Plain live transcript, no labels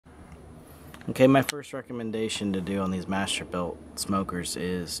Okay, my first recommendation to do on these Masterbuilt smokers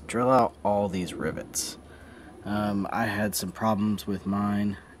is drill out all these rivets. I had some problems with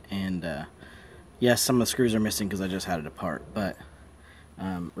mine, and yes, some of the screws are missing because I just had it apart, but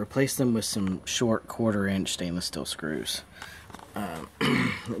replace them with some short 1/4 inch stainless steel screws.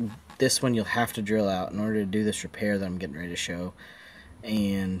 This one you'll have to drill out in order to do this repair that I'm getting ready to show,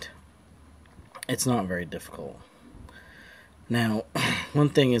 and it's not very difficult. Now, one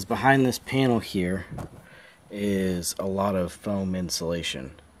thing is behind this panel here is a lot of foam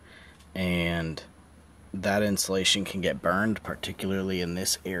insulation, and that insulation can get burned, particularly in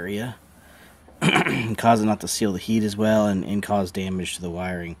this area, and cause it not to seal the heat as well, and cause damage to the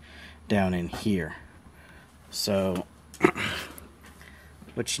wiring down in here. So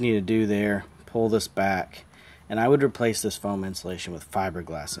what you need to do there, pull this back, and I would replace this foam insulation with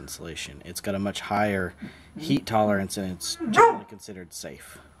fiberglass insulation. It's got a much higher heat tolerance and it's generally considered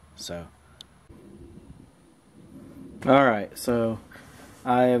safe. So, alright, so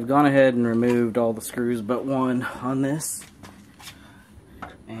I have gone ahead and removed all the screws but one on this.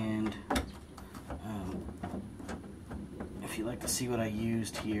 And if you'd like to see what I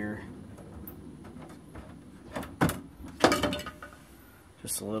used here,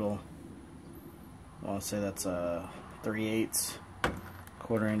 just a little, I want to say that's a 3/8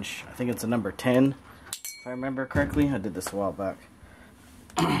 1/4 inch. I think it's a number 10, if I remember correctly. I did this a while back.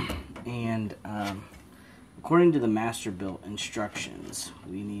 And according to the Masterbuilt instructions,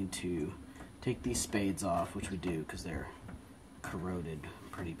 we need to take these spades off, which we do because they're corroded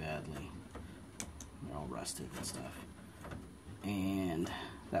pretty badly. They're all rusted and stuff. And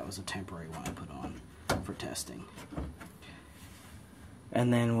that was a temporary one I put on for testing.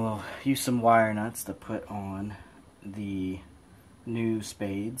 And then we'll use some wire nuts to put on the new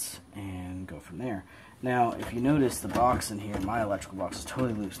spades and go from there. Now, if you notice, the box in here, my electrical box, is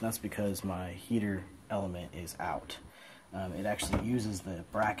totally loose, and that's because my heater element is out. It actually uses the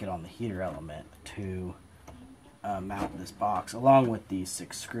bracket on the heater element to mount this box, along with these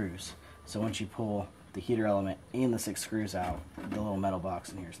 6 screws. So once you pull the heater element and the 6 screws out, the little metal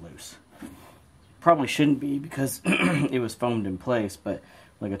box in here is loose. Probably shouldn't be because it was foamed in place, but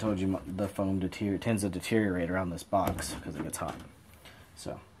like I told you, the foam tends to deteriorate around this box because it gets hot.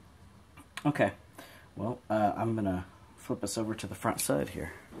 So, okay, well, I'm gonna flip us over to the front side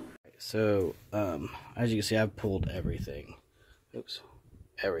here. So, as you can see, I've pulled everything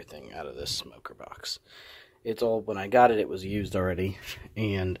out of this smoker box. It's all, when I got it, it was used already,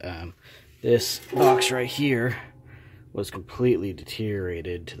 and this box right here was completely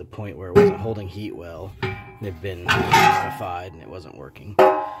deteriorated to the point where it wasn't holding heat well. It had been modified and it wasn't working.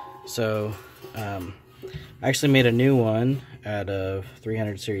 So I actually made a new one out of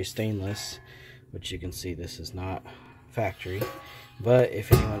 300 series stainless, which you can see this is not factory. But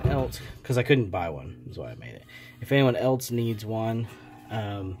if anyone else, because I couldn't buy one, is why I made it. If anyone else needs one,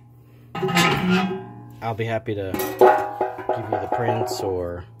 I'll be happy to give you the prints,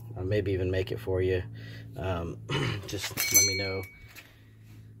 or maybe even make it for you. Just let me know.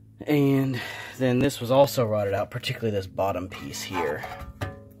 And then this was also rotted out, particularly this bottom piece here.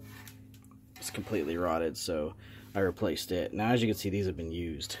 It's completely rotted, so I replaced it. Now, as you can see, these have been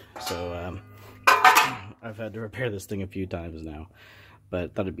used, so I've had to repair this thing a few times now,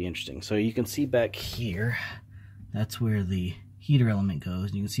 but thought it'd be interesting. So you can see back here, that's where the heater element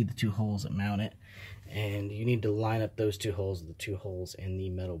goes, and you can see the 2 holes that mount it, and you need to line up those 2 holes with the 2 holes in the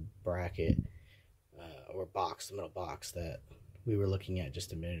metal bracket or box, the metal box that we were looking at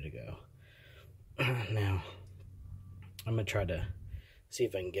just a minute ago. Now, I'm going to try to see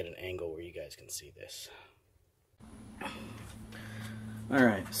if I can get an angle where you guys can see this.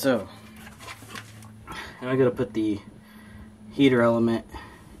 Alright, so now I got to put the heater element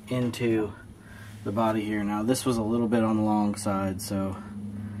into the body here. Now, this was a little bit on the long side, so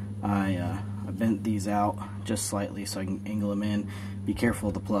I bent these out just slightly so I can angle them in. Be careful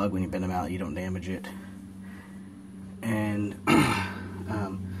with the plug when you bend them out, you don't damage it. And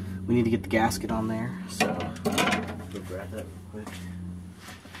we need to get the gasket on there, so we'll grab that real quick.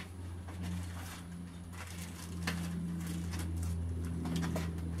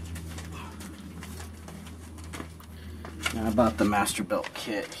 Now, I bought the Masterbuilt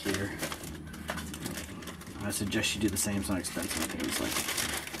kit here. I suggest you do the same. It's not expensive. I think it was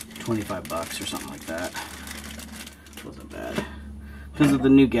like 25 bucks or something like that. It wasn't bad. Because of the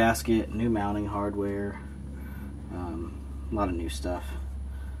new gasket, new mounting hardware, a lot of new stuff.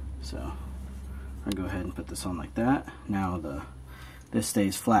 So I'll go ahead and put this on like that. Now this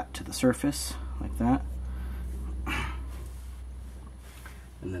stays flat to the surface like that.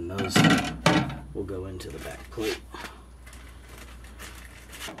 And then those will go into the back plate.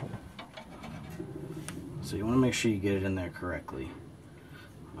 So you want to make sure you get it in there correctly.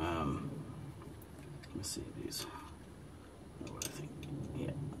 Let me see these. What I think.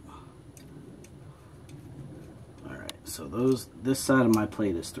 Yeah. All right. So this side of my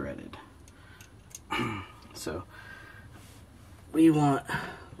plate is threaded. So we want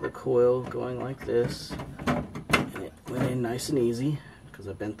the coil going like this, and it went in nice and easy because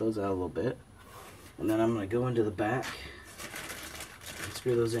I bent those out a little bit. And then I'm going to go into the back and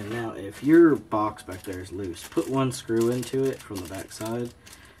screw those in. Now, if your box back there is loose, put one screw into it from the back side,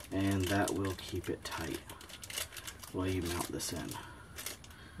 and that will keep it tight while you mount this in.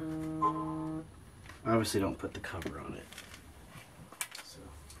 Obviously, don't put the cover on it.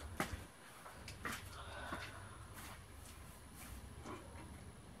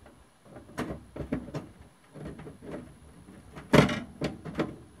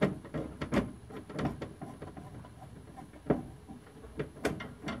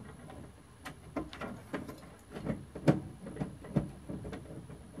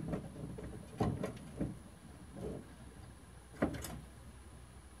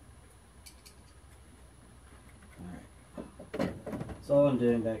 So all I'm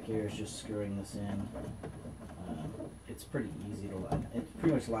doing back here is just screwing this in. It's pretty easy to line. It's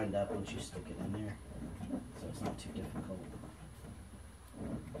pretty much lined up once you stick it in there, so it's not too difficult.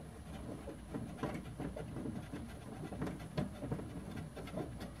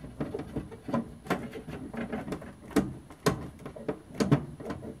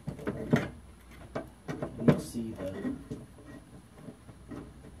 And you'll see the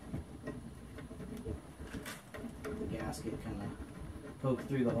gasket kind of poke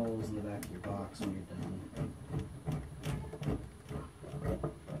through the holes in the back of your box when you're done.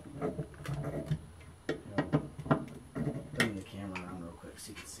 Bring the camera around real quick so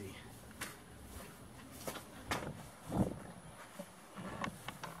you can see.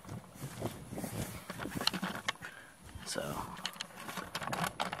 So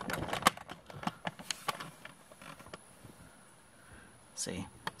see,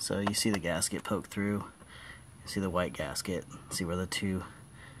 so you see the gasket poke through. See the white gasket, see where the two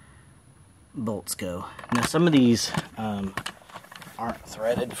bolts go. Now some of these aren't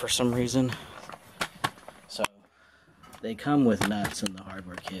threaded for some reason, so they come with nuts in the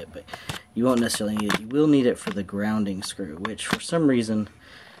hardware kit, but you won't necessarily need it. You will need it for the grounding screw, which for some reason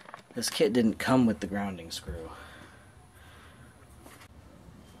this kit didn't come with the grounding screw.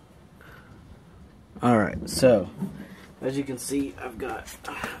 Alright, so as you can see, I've got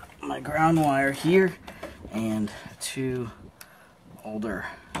my ground wire here and two older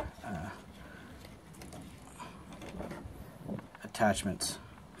attachments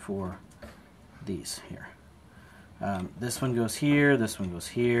for these here. This one goes here, this one goes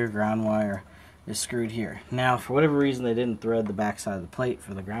here, ground wire is screwed here. Now, for whatever reason, they didn't thread the back side of the plate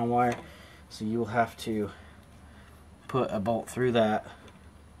for the ground wire, so you will have to put a bolt through that,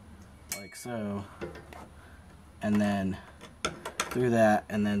 like so, and then through that,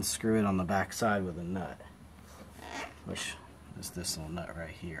 and then screw it on the back side with a nut, which is this little nut right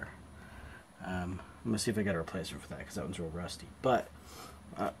here. I'm going to see if I got a replacement for that, because that one's real rusty. But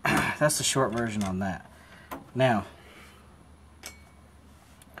that's the short version on that. Now,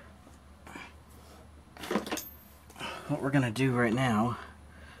 what we're going to do right now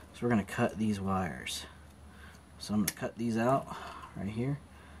is we're going to cut these wires. So I'm going to cut these out right here,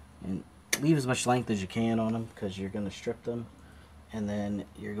 and leave as much length as you can on them, because you're going to strip them, and then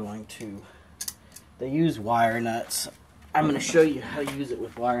you're going to, they use wire nuts. I'm going to show you how to use it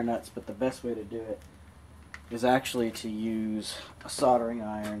with wire nuts, but the best way to do it is actually to use a soldering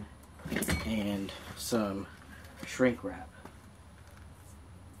iron and some shrink wrap.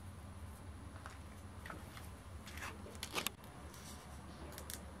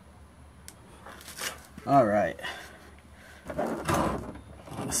 Alright,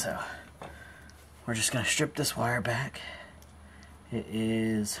 so we're just going to strip this wire back. It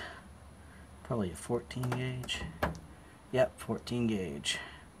is probably a 14 gauge. Yep, 14 gauge.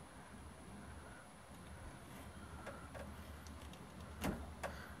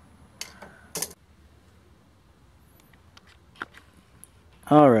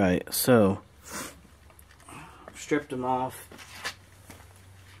 Alright, so stripped them off,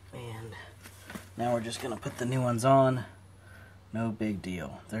 and now we're just going to put the new ones on. No big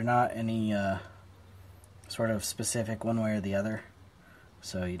deal. They're not any sort of specific one way or the other,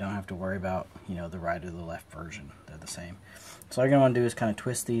 so you don't have to worry about, you know, the right or the left version. They're the same. So all you're going to want to do is kind of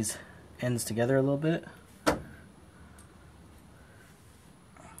twist these ends together a little bit.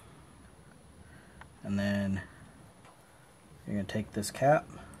 And then you're going to take this cap,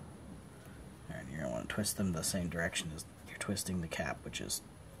 and you're going to want to twist them the same direction as you're twisting the cap, which is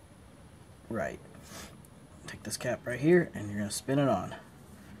right. take this cap right here and you're going to spin it on.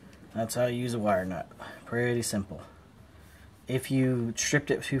 That's how you use a wire nut. Pretty simple. If you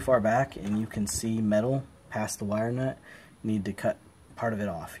stripped it too far back and you can see metal past the wire nut, you need to cut part of it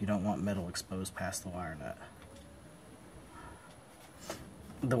off. You don't want metal exposed past the wire nut.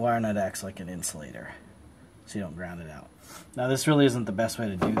 The wire nut acts like an insulator, so you don't ground it out. Now this really isn't the best way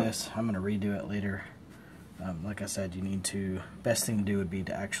to do this. I'm going to redo it later. Like I said, best thing to do would be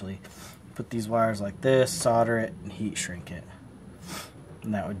to actually put these wires like this, solder it, and heat shrink it.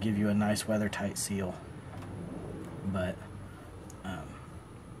 And that would give you a nice weather tight seal. But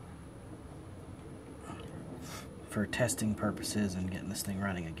for testing purposes and getting this thing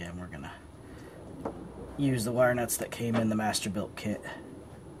running again, we're going to use the wire nuts that came in the Masterbuilt kit.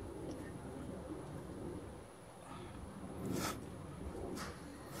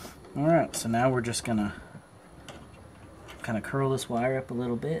 Alright, so now we're just going to kind of curl this wire up a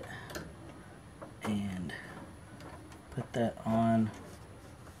little bit and put that on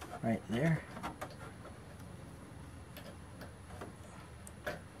right there.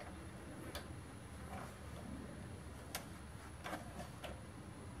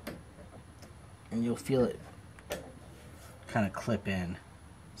 And you'll feel it kind of clip in.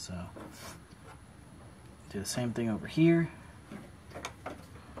 So do the same thing over here.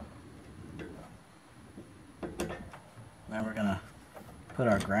 Now we're gonna put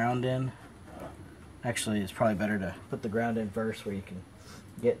our ground in. Actually, it's probably better to put the ground in first where you can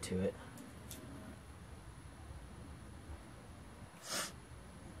get to it.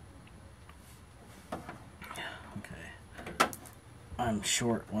 Okay. I'm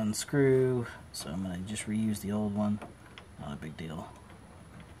short one screw, so I'm gonna just reuse the old one. Not a big deal.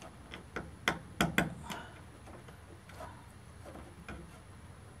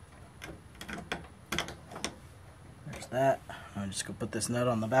 There's that. I'm just gonna put this nut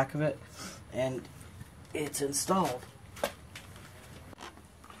on the back of it, and it's installed.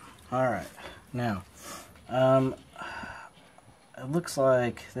 Alright, now, it looks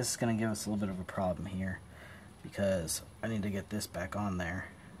like this is going to give us a little bit of a problem here, because I need to get this back on there,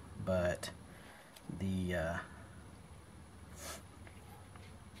 but the,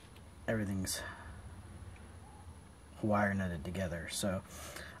 everything's wire nutted together, so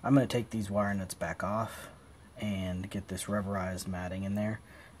I'm going to take these wire nuts back off and get this rubberized matting in there,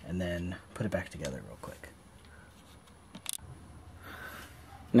 and then put it back together real quick.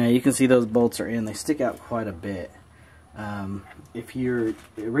 Now you can see those bolts are in. They stick out quite a bit. If your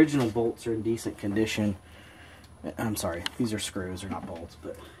original bolts are in decent condition, I'm sorry, these are screws, they're not bolts,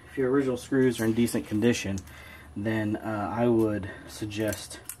 but if your original screws are in decent condition, then I would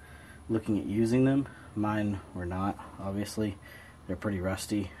suggest looking at using them. Mine were not, obviously. They're pretty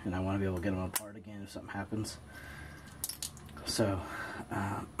rusty, and I want to be able to get them apart again if something happens. So,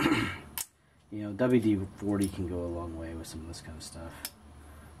 you know, WD-40 can go a long way with some of this kind of stuff.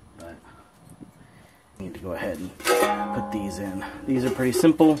 But I need to go ahead and put these in. These are pretty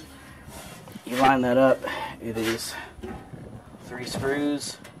simple. You line that up. It is 3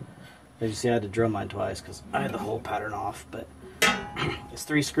 screws. As you see, I had to drill mine twice because I had the whole pattern off. But it's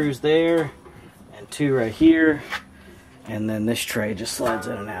 3 screws there and 2 right here. And then this tray just slides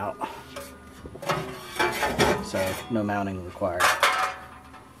in and out. So no mounting required.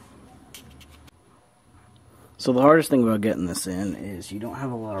 So the hardest thing about getting this in is you don't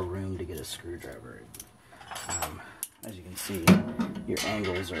have a lot of room to get a screwdriver. As you can see, your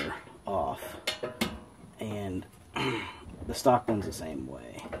angles are off, and the stock one's the same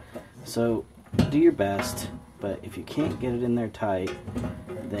way. So do your best, but if you can't get it in there tight,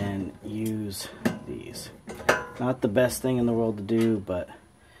 then use these. Not the best thing in the world to do, but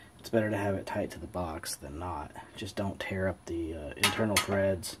it's better to have it tight to the box than not. Just don't tear up the internal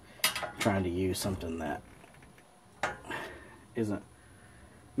threads trying to use something that isn't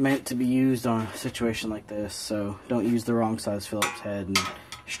meant to be used on a situation like this. So don't use the wrong size Phillips head and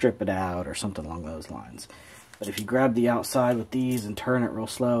strip it out or something along those lines. But if you grab the outside with these and turn it real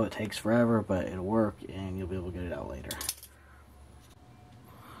slow, it takes forever, but it'll work and you'll be able to get it out later.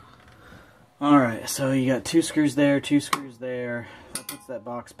 Alright, so you got 2 screws there, 2 screws there. That puts that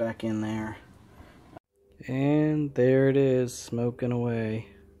box back in there. And there it is, smoking away.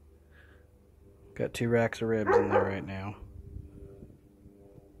 Got 2 racks of ribs in there right now.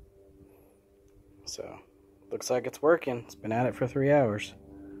 So, looks like it's working. It's been at it for 3 hours.